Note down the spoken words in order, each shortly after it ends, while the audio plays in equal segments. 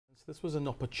So this was an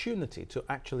opportunity to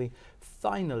actually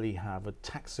finally have a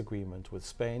tax agreement with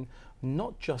Spain,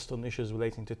 not just on issues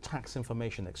relating to tax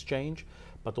information exchange,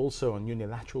 but also on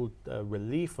unilateral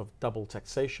relief of double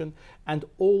taxation and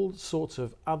all sorts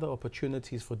of other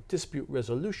opportunities for dispute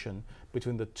resolution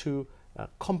between the two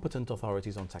competent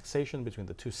authorities on taxation, between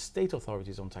the two state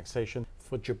authorities on taxation.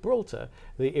 For Gibraltar,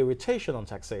 the irritation on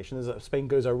taxation is that Spain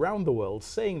goes around the world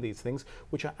saying these things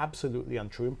which are absolutely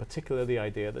untrue, in particular the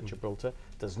idea that Gibraltar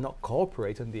does not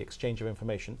cooperate in the exchange of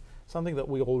information, something that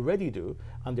we already do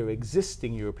under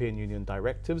existing European Union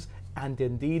directives and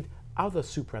indeed other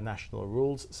supranational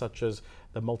rules such as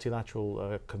the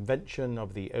multilateral convention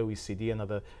of the OECD and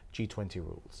other G20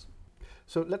 rules.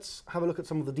 So let's have a look at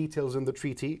some of the details in the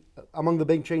treaty. Among the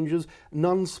big changes,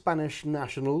 non-Spanish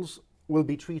nationals will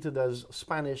be treated as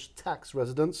Spanish tax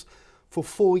residents for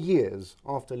 4 years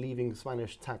after leaving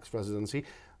Spanish tax residency.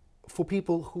 For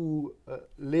people who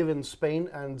live in Spain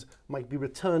and might be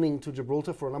returning to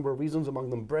Gibraltar for a number of reasons, among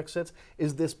them Brexit,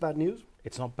 is this bad news?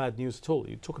 It's not bad news at all.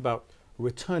 You talk about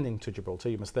returning to Gibraltar,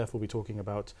 you must therefore be talking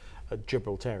about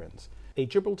Gibraltarians. A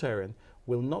Gibraltarian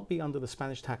will not be under the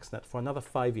Spanish tax net for another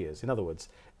 5 years. In other words,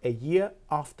 a year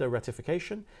after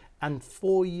ratification and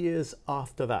 4 years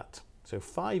after that. So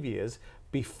 5 years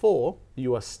before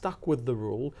you are stuck with the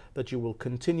rule that you will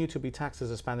continue to be taxed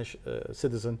as a Spanish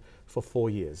citizen for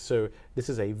 4 years. So this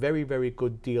is a very, very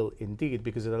good deal indeed,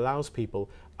 because it allows people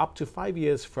up to 5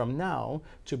 years from now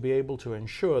to be able to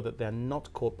ensure that they're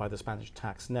not caught by the Spanish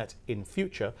tax net in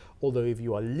future. Although if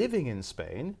you are living in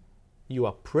Spain, you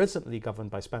are presently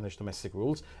governed by Spanish domestic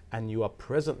rules and you are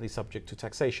presently subject to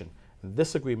taxation.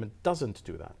 This agreement doesn't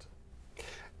do that.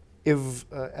 If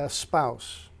a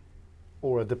spouse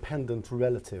or a dependent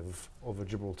relative of a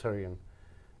Gibraltarian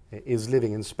is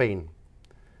living in Spain,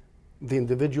 the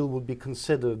individual will be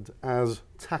considered as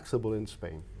taxable in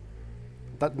Spain.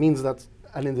 That means that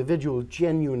an individual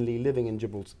genuinely living in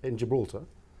Gibraltar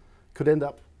could end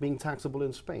up being taxable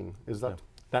in Spain. Is that?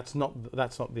 No,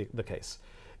 that's not the case.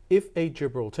 If a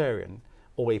Gibraltarian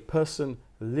or a person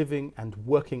living and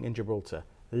working in Gibraltar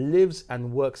lives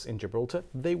and works in Gibraltar,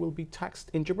 they will be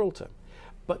taxed in Gibraltar.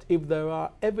 But if there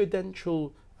are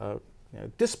evidential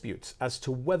disputes as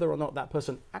to whether or not that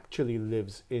person actually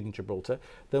lives in Gibraltar,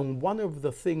 then one of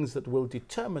the things that will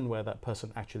determine where that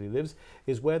person actually lives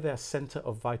is where their centre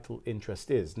of vital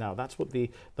interest is. Now, that's what the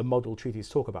model treaties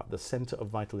talk about, the centre of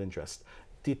vital interest.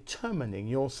 Determining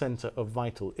your centre of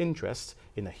vital interest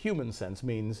in a human sense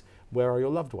means, where are your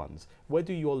loved ones? Where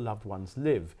do your loved ones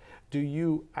live? Do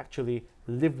you actually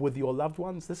live with your loved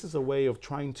ones? This is a way of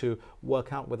trying to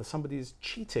work out whether somebody is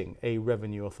cheating a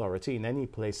revenue authority in any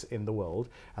place in the world,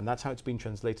 and that's how it's been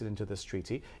translated into this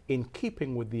treaty, in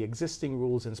keeping with the existing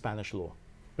rules in Spanish law.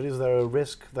 But is there a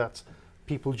risk that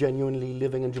people genuinely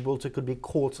living in Gibraltar could be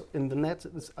caught in the net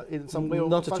in some way?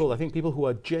 Not at all. I think people who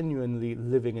are genuinely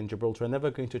living in Gibraltar are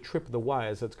never going to trip the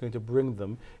wires that's going to bring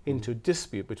them into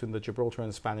dispute between the Gibraltar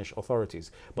and Spanish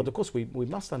authorities. But of course, we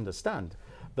must understand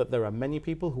that there are many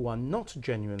people who are not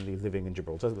genuinely living in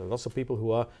Gibraltar. There are lots of people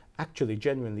who are actually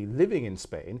genuinely living in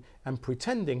Spain and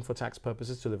pretending for tax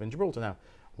purposes to live in Gibraltar. Now,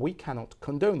 we cannot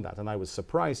condone that, and I was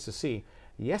surprised to see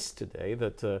yesterday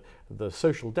that the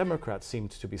Social Democrats seemed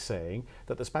to be saying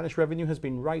that the Spanish revenue has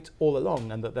been right all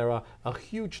along and that there are a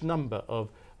huge number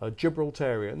of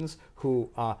Gibraltarians who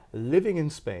are living in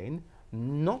Spain,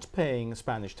 not paying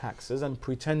Spanish taxes and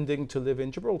pretending to live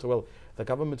in Gibraltar. Well, the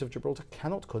government of Gibraltar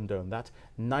cannot condone that.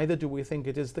 Neither do we think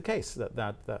it is the case that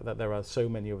there are so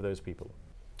many of those people.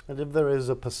 And if there is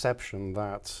a perception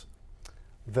that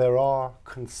there are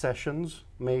concessions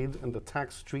made in the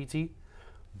tax treaty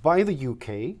by the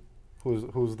UK,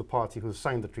 who's the party who's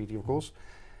signed the treaty, of course,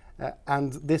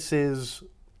 and this is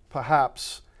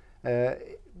perhaps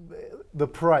the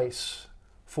price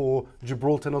for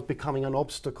Gibraltar not becoming an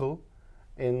obstacle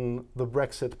in the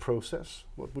Brexit process.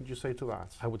 What would you say to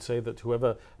that? I would say that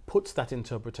whoever puts that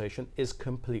interpretation is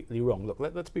completely wrong. Look,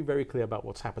 let's be very clear about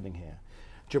what's happening here.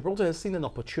 Gibraltar has seen an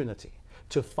opportunity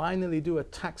to finally do a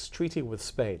tax treaty with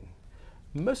Spain.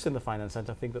 Most in the finance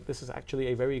center think that this is actually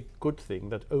a very good thing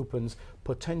that opens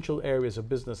potential areas of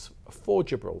business for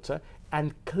Gibraltar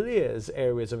and clears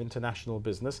areas of international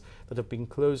business that have been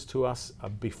closed to us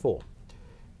before.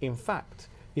 In fact,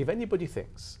 if anybody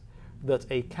thinks that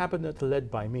a cabinet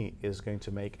led by me is going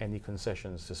to make any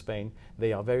concessions to Spain,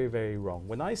 they are very, very wrong.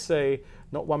 When I say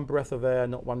not one breath of air,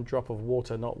 not one drop of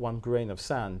water, not one grain of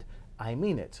sand, I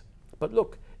mean it. But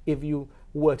look, if you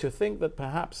were to think that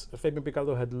perhaps Fabian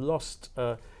Picardo had lost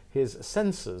his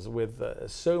senses with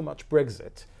so much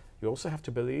Brexit, you also have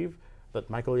to believe that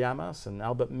Michael Llamas and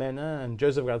Albert Mena and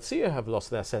Joseph Garcia have lost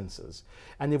their senses.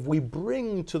 And if we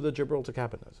bring to the Gibraltar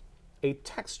Cabinet a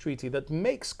tax treaty that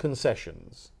makes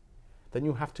concessions, then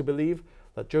you have to believe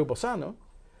that Joe Bossano,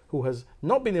 who has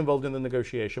not been involved in the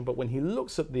negotiation, but when he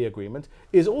looks at the agreement,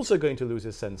 is also going to lose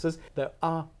his senses. There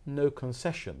are no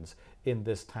concessions in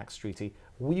this tax treaty.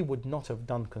 We would not have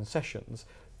done concessions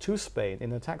to Spain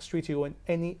in a tax treaty or in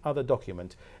any other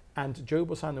document, and Joe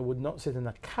Bossano would not sit in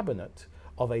a cabinet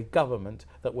of a government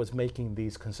that was making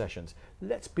these concessions.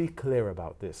 Let's be clear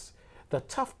about this. The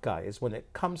tough guys, when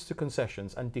it comes to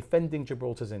concessions and defending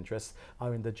Gibraltar's interests,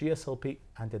 are in the GSLP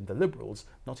and in the Liberals,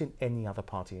 not in any other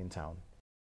party in town.